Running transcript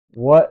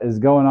What is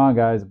going on,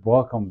 guys?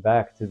 Welcome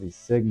back to the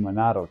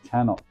Sigmanado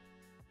channel.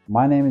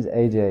 My name is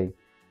AJ,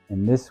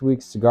 and this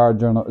week's cigar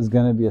journal is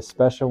going to be a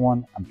special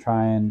one. I'm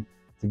trying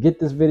to get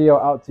this video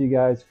out to you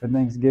guys for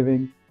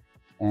Thanksgiving,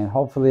 and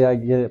hopefully I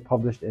get it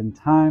published in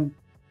time,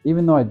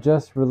 even though I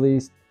just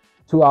released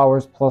 2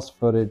 hours plus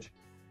footage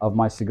of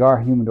my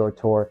Cigar Humidor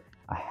tour.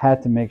 I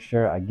had to make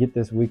sure I get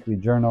this weekly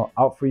journal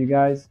out for you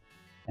guys,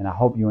 and I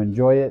hope you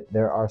enjoy it.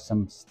 There are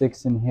some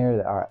sticks in here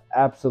that are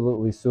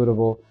absolutely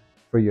suitable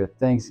for your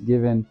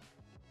Thanksgiving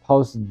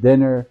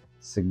post-dinner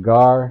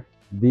cigar.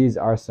 These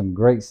are some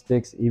great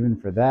sticks even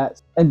for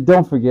that. And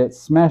don't forget,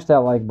 smash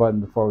that like button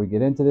before we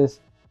get into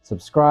this.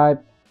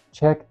 Subscribe,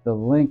 check the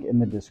link in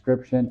the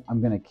description.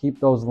 I'm gonna keep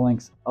those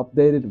links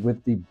updated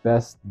with the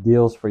best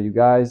deals for you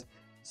guys,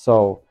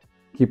 so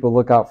keep a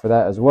lookout for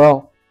that as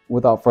well.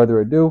 Without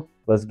further ado,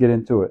 let's get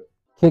into it.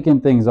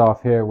 Kicking things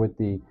off here with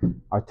the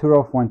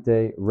Arturo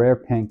Fuente Rare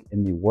Pink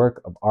in the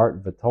Work of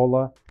Art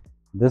Vitola.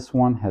 This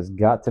one has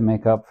got to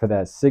make up for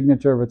that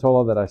signature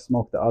Vitola that I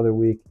smoked the other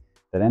week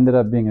that ended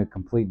up being a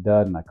complete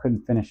dud and I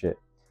couldn't finish it.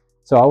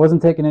 So I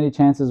wasn't taking any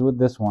chances with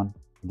this one.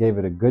 I gave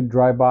it a good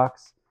dry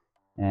box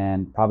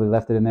and probably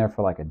left it in there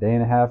for like a day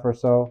and a half or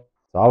so.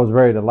 So I was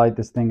ready to light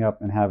this thing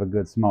up and have a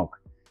good smoke.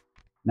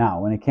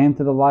 Now, when it came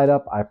to the light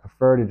up, I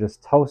prefer to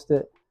just toast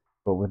it.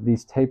 But with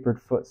these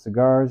tapered foot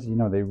cigars, you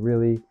know, they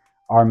really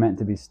are meant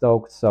to be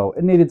stoked, so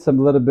it needed some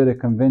little bit of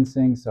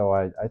convincing, so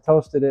I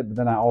toasted it, but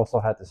then I also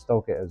had to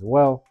stoke it as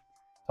well.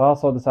 So I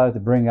also decided to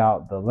bring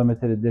out the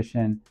limited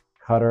edition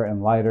cutter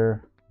and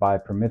lighter by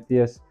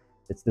Prometheus.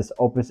 It's this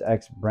Opus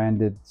X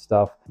branded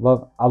stuff.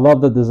 I love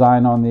the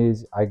design on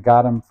these. I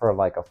got them for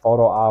like a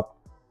photo op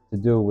to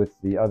do with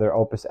the other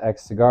Opus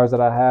X cigars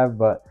that I have,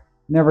 but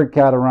never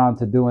got around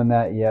to doing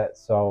that yet.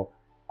 So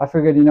I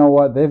figured, you know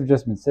what, they've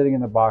just been sitting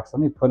in the box,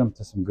 let me put them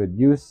to some good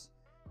use,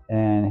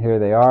 and here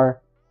they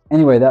are.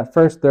 Anyway, that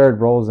first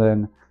third rolls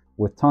in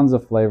with tons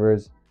of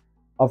flavors.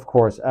 Of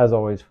course, as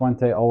always,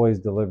 Fuente always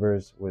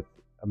delivers with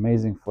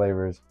amazing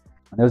flavors.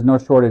 There's no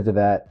shortage of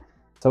that.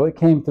 So it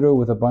came through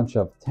with a bunch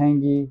of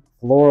tangy,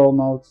 floral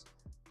notes,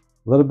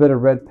 a little bit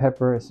of red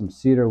pepper, some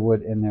cedar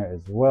wood in there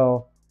as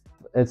well.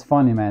 It's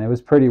funny, man. It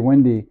was pretty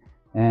windy,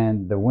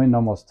 and the wind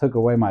almost took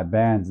away my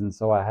bands, and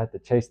so I had to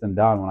chase them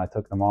down when I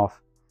took them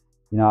off.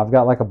 You know, I've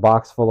got like a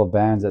box full of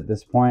bands at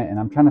this point, and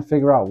I'm trying to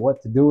figure out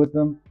what to do with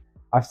them.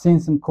 I've seen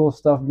some cool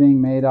stuff being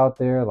made out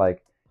there,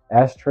 like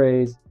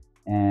ashtrays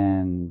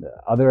and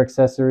other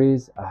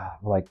accessories,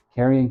 like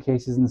carrying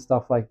cases and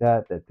stuff like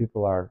that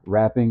people are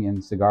wrapping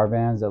in cigar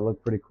bands that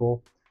look pretty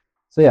cool.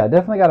 So yeah, I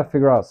definitely got to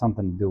figure out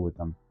something to do with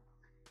them.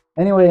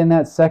 Anyway, in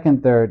that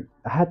second third,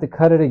 I had to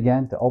cut it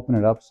again to open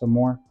it up some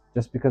more,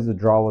 just because the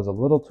draw was a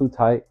little too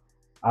tight.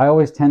 I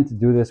always tend to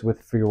do this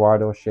with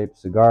Figueroa shaped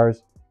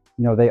cigars.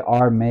 You know, they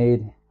are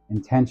made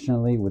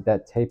intentionally with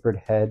that tapered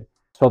head,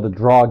 so the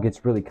draw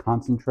gets really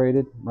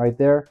concentrated right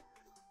there,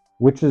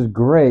 which is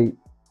great.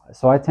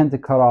 So I tend to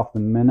cut off the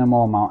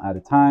minimal amount at a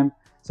time.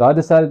 So I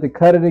decided to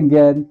cut it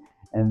again,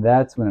 and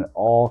that's when it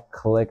all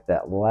clicked.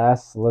 That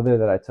last slither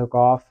that I took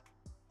off,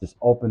 just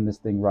opened this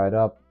thing right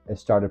up. It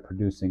started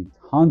producing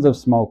tons of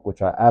smoke,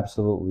 which I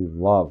absolutely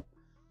love.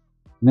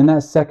 And in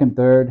that second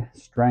third,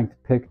 strength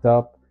picked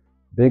up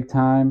big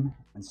time,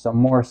 and some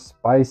more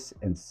spice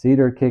and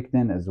cedar kicked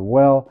in as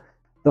well.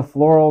 The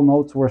floral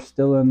notes were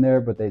still in there,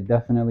 but they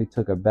definitely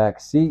took a back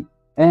seat.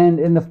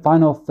 And in the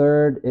final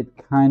third, it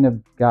kind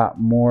of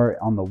got more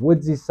on the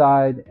woodsy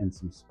side and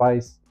some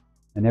spice,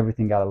 and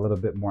everything got a little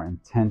bit more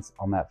intense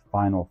on that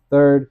final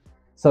third.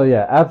 So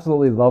yeah,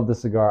 absolutely love the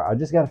cigar. I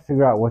just got to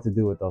figure out what to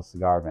do with those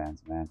cigar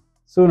bands, man.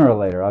 Sooner or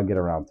later, I'll get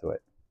around to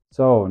it.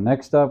 So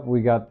next up,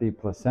 we got the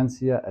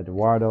Plasencia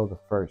Eduardo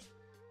I.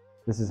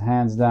 This is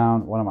hands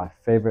down one of my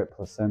favorite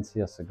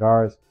Plasencia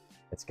cigars.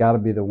 It's got to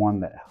be the one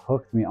that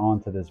hooked me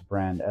onto this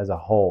brand as a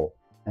whole.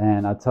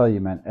 And I tell you,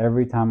 man,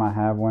 every time I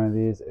have one of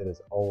these, it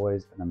is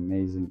always an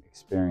amazing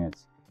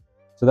experience.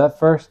 So that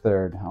first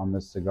third on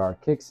this cigar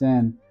kicks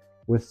in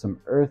with some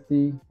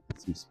earthy,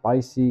 some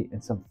spicy,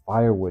 and some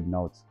firewood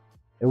notes.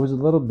 It was a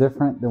little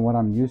different than what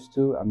I'm used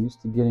to. I'm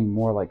used to getting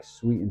more like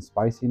sweet and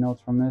spicy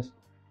notes from this.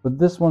 But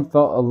this one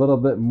felt a little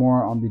bit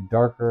more on the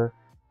darker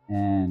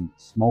and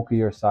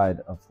smokier side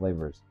of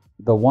flavors.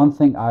 The one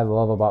thing I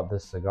love about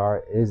this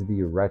cigar is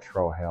the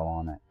retrohale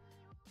on it.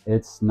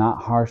 It's not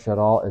harsh at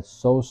all. It's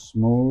so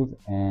smooth,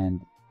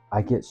 and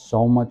I get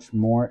so much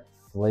more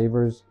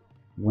flavors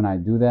when I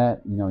do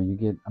that. You know,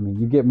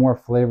 you get more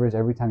flavors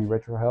every time you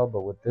retrohale,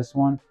 but with this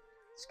one,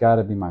 it's got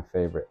to be my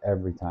favorite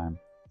every time.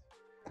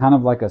 Kind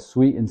of like a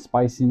sweet and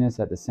spiciness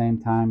at the same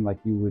time, like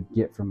you would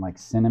get from like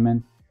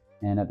cinnamon,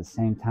 and at the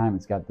same time,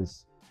 it's got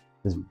this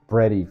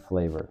bready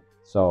flavor.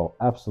 So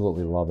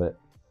absolutely love it.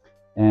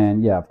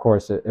 And yeah, of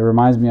course, it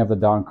reminds me of the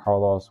Don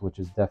Carlos, which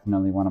is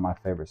definitely one of my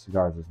favorite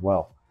cigars as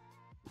well.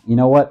 You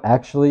know what?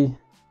 Actually,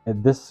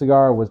 this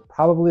cigar was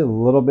probably a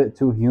little bit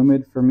too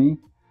humid for me.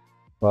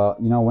 But,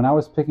 you know, when I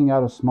was picking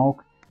out a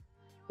smoke,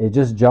 it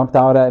just jumped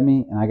out at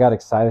me, and I got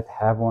excited to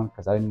have one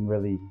because I didn't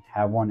really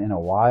have one in a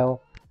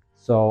while.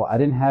 So I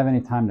didn't have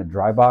any time to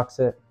dry box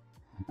it.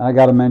 And I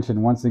gotta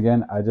mention once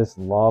again, I just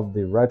love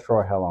the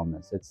retrohale on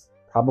this. It's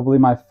probably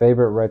my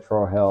favorite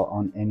retrohale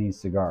on any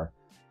cigar.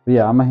 But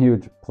yeah, I'm a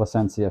huge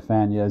Plasencia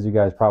fan. Yeah, as you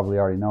guys probably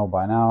already know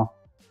by now.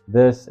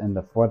 This and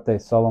the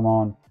Fuerte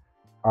Solomon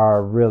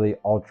are really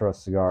ultra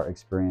cigar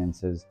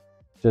experiences.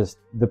 Just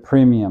the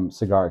premium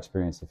cigar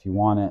experience. If you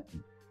want it,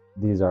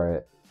 these are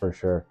it for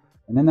sure.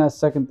 And in that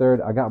second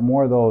third, I got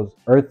more of those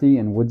earthy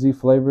and woodsy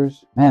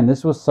flavors. Man,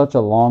 this was such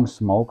a long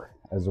smoke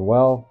as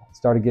well. It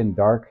started getting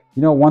dark.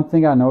 You know, one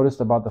thing I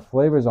noticed about the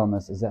flavors on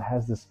this is it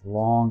has this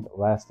long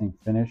lasting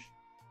finish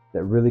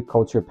that really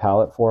coats your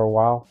palate for a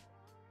while.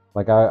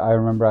 Like I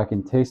remember I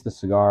can taste the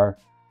cigar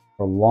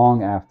for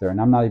long after,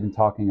 and I'm not even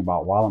talking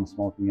about while I'm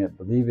smoking it,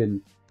 but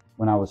even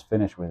when I was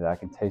finished with it, I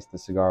can taste the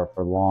cigar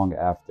for long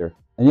after.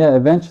 And yeah,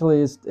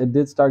 eventually it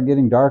did start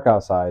getting dark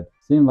outside.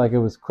 Seemed like it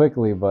was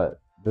quickly, but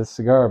this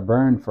cigar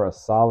burned for a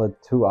solid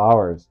 2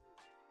 hours.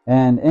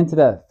 And into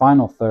that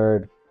final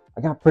third,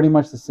 I got pretty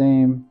much the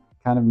same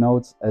kind of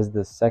notes as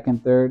the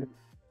second third.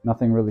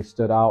 Nothing really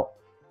stood out,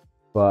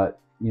 but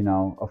you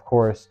know, of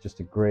course, just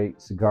a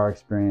great cigar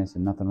experience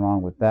and nothing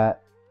wrong with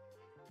that.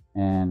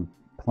 And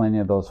plenty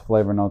of those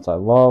flavor notes I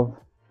love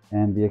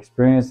and the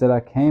experience that I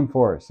came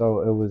for.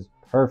 So it was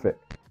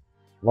perfect.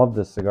 Love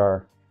this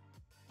cigar.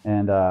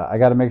 And I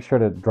got to make sure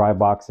to dry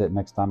box it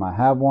next time I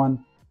have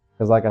one,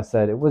 because like I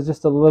said, it was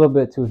just a little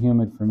bit too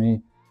humid for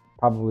me.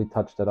 Probably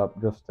touched it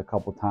up just a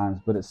couple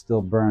times, but it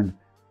still burned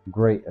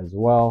great as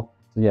well.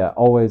 So yeah,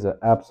 always an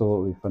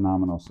absolutely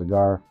phenomenal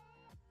cigar.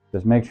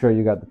 Just make sure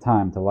you got the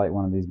time to light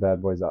one of these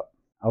bad boys up.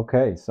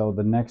 Okay, so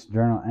the next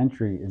journal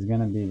entry is going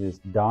to be this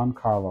Don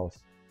Carlos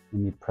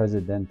in the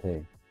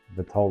Presidente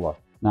Vitola.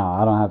 Now,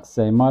 I don't have to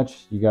say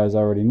much. You guys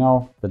already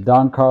know. The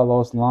Don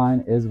Carlos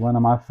line is one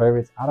of my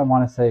favorites. I don't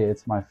want to say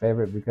it's my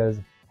favorite because,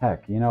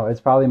 heck, you know, it's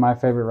probably my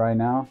favorite right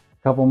now.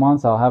 A couple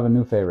months, I'll have a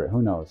new favorite.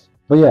 Who knows?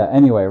 But yeah,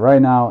 anyway,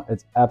 right now,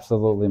 it's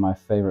absolutely my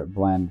favorite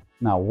blend.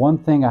 Now, one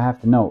thing I have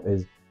to note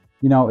is,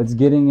 you know, it's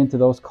getting into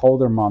those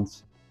colder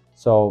months.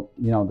 So,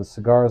 you know, the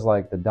cigars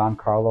like the Don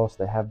Carlos,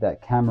 they have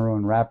that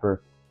Cameroon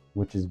wrapper,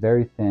 which is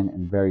very thin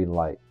and very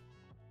light.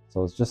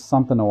 So it's just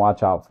something to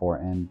watch out for.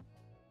 And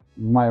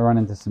you might run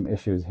into some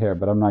issues here,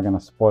 but I'm not going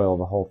to spoil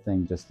the whole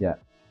thing just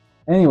yet.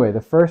 Anyway,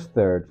 the first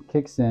third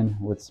kicks in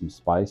with some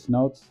spice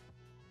notes,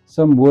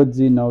 some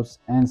woodsy notes,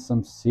 and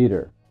some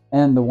cedar.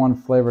 And the one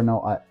flavor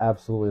note I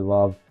absolutely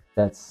love,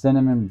 that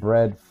cinnamon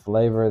bread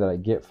flavor that I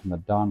get from the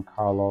Don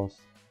Carlos.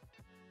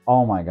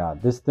 Oh my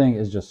God, this thing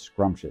is just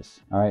scrumptious.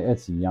 All right,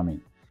 it's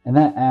yummy. And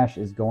that ash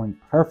is going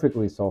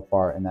perfectly so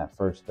far in that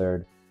first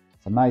third.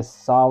 It's a nice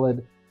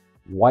solid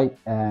white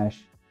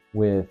ash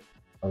with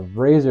a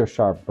razor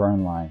sharp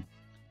burn line.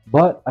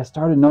 But I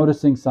started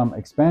noticing some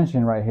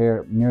expansion right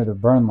here near the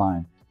burn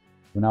line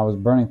when I was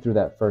burning through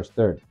that first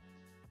third.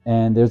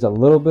 And there's a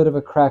little bit of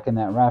a crack in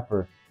that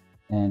wrapper.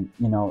 And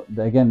you know,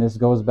 again, this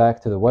goes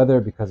back to the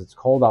weather because it's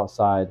cold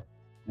outside.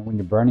 And when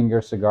you're burning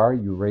your cigar,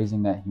 you're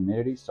raising that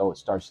humidity, so it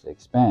starts to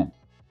expand.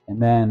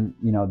 And then,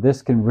 you know,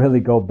 this can really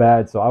go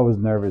bad. So I was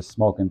nervous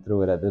smoking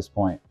through it at this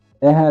point.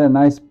 It had a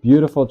nice,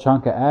 beautiful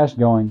chunk of ash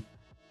going.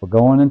 But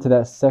going into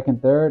that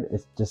second third,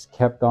 it just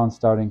kept on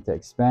starting to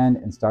expand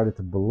and started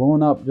to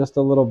balloon up just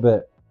a little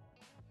bit.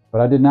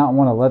 But I did not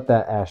want to let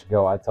that ash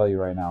go, I tell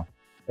you right now.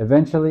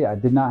 Eventually, I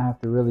did not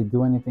have to really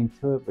do anything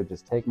to it, but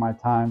just take my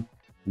time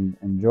and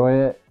enjoy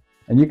it.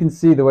 And you can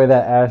see the way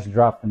that ash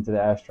dropped into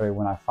the ashtray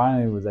when I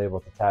finally was able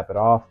to tap it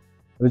off.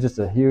 It was just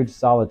a huge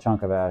solid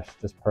chunk of ash,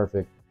 just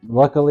perfect.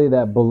 Luckily,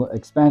 that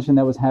expansion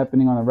that was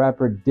happening on the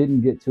wrapper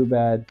didn't get too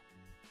bad.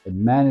 It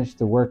managed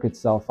to work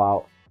itself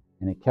out,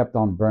 and it kept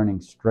on burning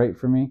straight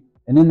for me.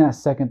 And in that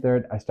second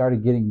third, I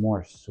started getting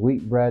more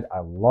sweet bread. I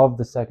love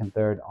the second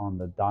third on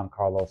the Don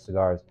Carlos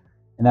cigars.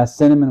 And that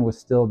cinnamon was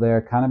still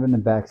there, kind of in the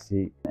back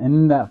seat. And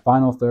in that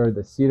final third,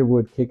 the cedar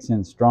wood kicks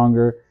in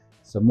stronger,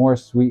 some more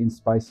sweet and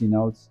spicy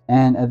notes.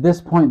 And at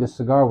this point, the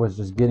cigar was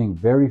just getting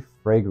very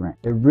fragrant.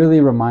 It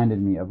really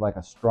reminded me of like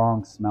a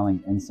strong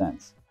smelling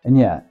incense. And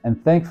yeah,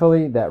 and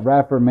thankfully that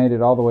wrapper made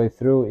it all the way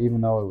through,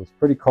 even though it was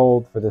pretty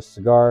cold for this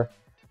cigar.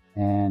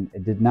 And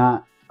it did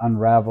not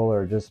unravel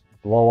or just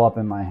blow up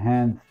in my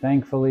hand,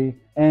 thankfully.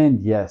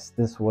 And yes,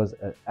 this was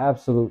an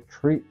absolute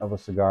treat of a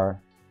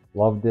cigar.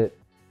 Loved it.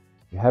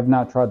 If you have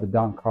not tried the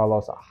Don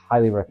Carlos, I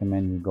highly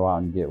recommend you go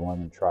out and get one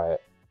and try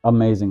it.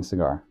 Amazing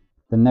cigar.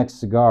 The next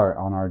cigar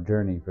on our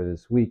journey for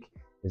this week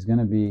is going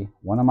to be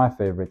one of my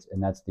favorites,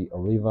 and that's the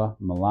Oliva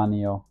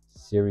Melanio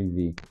Serie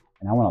V.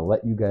 And I want to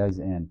let you guys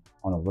in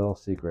on a little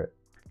secret.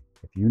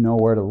 If you know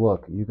where to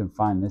look, you can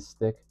find this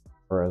stick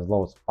for as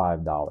low as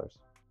 $5.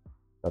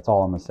 That's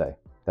all I'm going to say.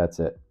 That's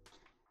it.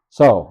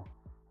 So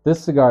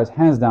this cigar is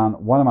hands down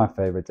one of my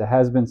favorites. It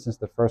has been since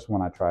the first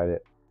one I tried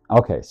it.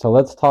 Okay, so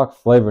let's talk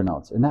flavor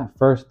notes. In that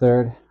first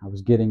third, I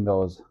was getting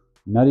those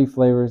nutty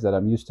flavors that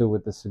I'm used to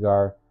with this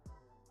cigar,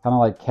 kind of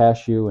like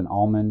cashew and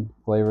almond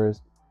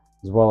flavors,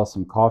 as well as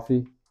some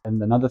coffee.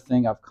 And another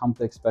thing I've come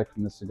to expect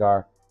from this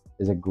cigar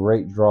is a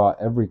great draw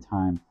every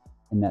time,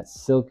 and that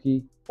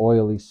silky,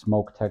 oily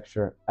smoke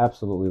texture.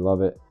 Absolutely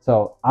love it.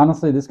 So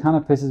honestly, this kind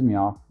of pisses me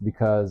off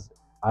because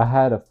I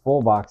had a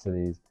full box of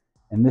these,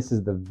 and this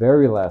is the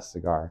very last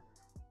cigar.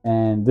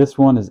 And this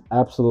one is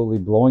absolutely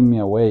blowing me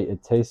away.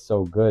 It tastes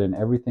so good, and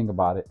everything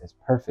about it is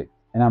perfect.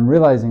 And I'm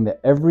realizing that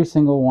every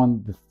single one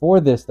before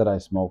this that I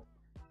smoked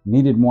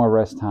needed more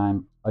rest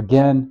time.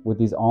 Again, with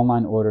these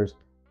online orders,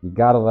 you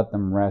gotta let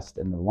them rest,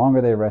 and the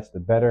longer they rest, the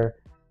better.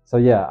 So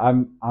yeah,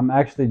 I'm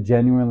actually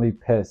genuinely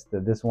pissed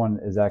that this one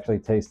is actually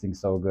tasting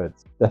so good.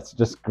 That's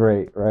just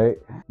great, right?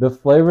 The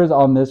flavors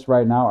on this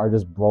right now are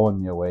just blowing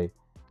me away.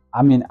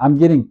 I mean, I'm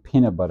getting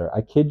peanut butter.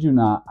 I kid you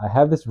not. I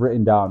have this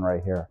written down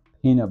right here.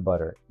 Peanut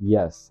butter.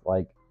 Yes,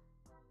 like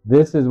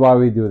this is why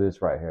we do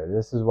this right here.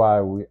 This is why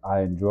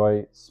I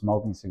enjoy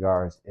smoking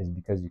cigars, is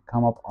because you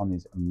come up on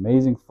these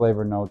amazing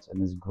flavor notes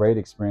and these great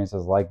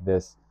experiences like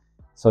this.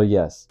 So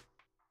yes,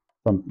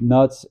 from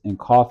nuts and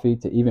coffee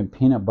to even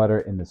peanut butter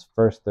in this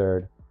first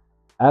third.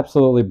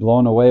 Absolutely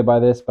blown away by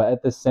this, but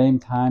at the same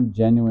time,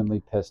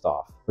 genuinely pissed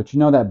off. But you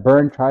know, that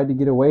burn tried to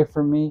get away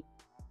from me,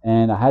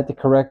 and I had to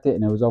correct it,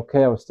 and it was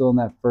okay. I was still in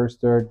that first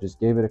third, just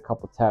gave it a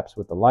couple taps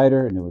with the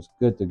lighter, and it was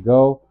good to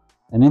go.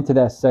 And into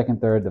that second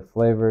third, the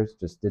flavors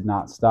just did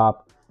not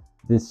stop.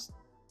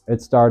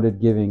 It started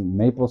giving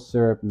maple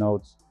syrup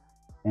notes,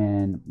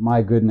 and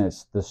my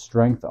goodness, the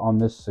strength on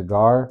this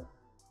cigar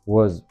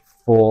was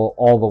full,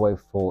 all the way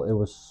full. It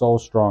was so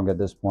strong at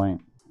this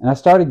point. And I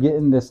started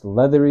getting this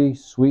leathery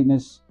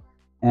sweetness,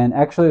 and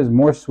actually there's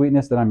more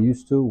sweetness than I'm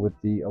used to with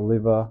the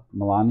Oliva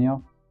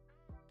Melanio.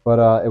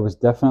 But it was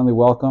definitely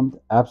welcomed.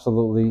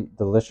 Absolutely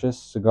delicious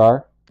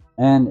cigar.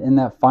 And in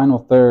that final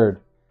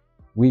third,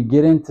 we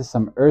get into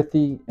some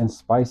earthy and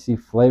spicy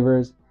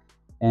flavors.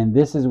 And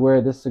this is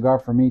where this cigar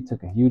for me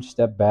took a huge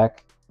step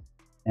back.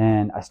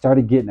 And I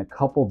started getting a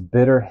couple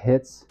bitter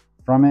hits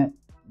from it.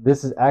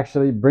 This is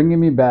actually bringing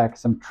me back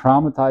some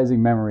traumatizing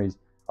memories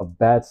of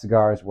bad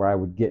cigars where I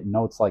would get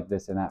notes like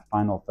this in that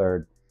final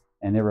third.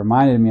 And it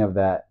reminded me of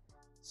that.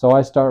 So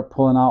I start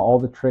pulling out all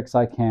the tricks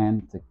I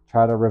can to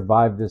try to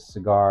revive this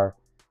cigar,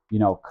 you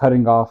know,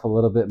 cutting off a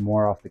little bit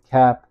more off the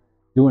cap,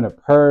 doing a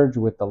purge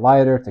with the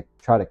lighter to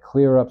try to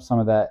clear up some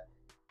of that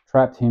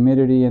trapped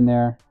humidity in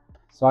there,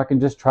 so I can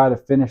just try to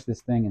finish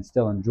this thing and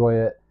still enjoy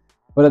it.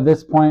 But at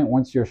this point,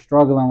 once you're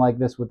struggling like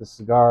this with the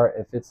cigar,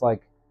 if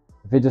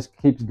it just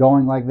keeps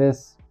going like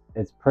this,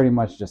 it's pretty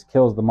much just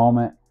kills the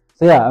moment.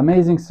 So yeah,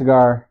 amazing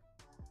cigar.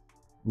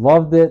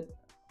 Loved it.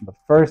 The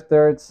first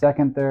third,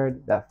 second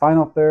third, that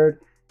final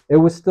third, it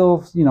was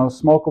still, you know,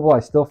 smokable. I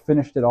still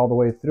finished it all the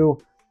way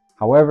through.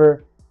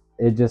 However,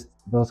 it just,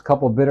 those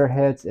couple bitter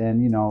hits,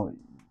 and you know,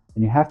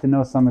 and you have to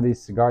know some of these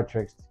cigar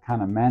tricks to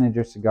kind of manage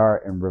your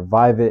cigar and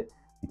revive it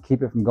and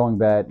keep it from going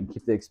bad and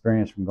keep the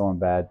experience from going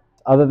bad.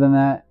 Other than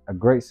that, a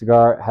great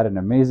cigar. Had an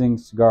amazing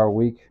cigar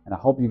week, and I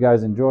hope you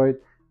guys enjoyed.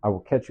 I will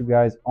catch you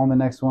guys on the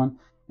next one,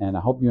 and I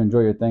hope you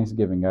enjoy your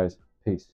Thanksgiving, guys. Peace.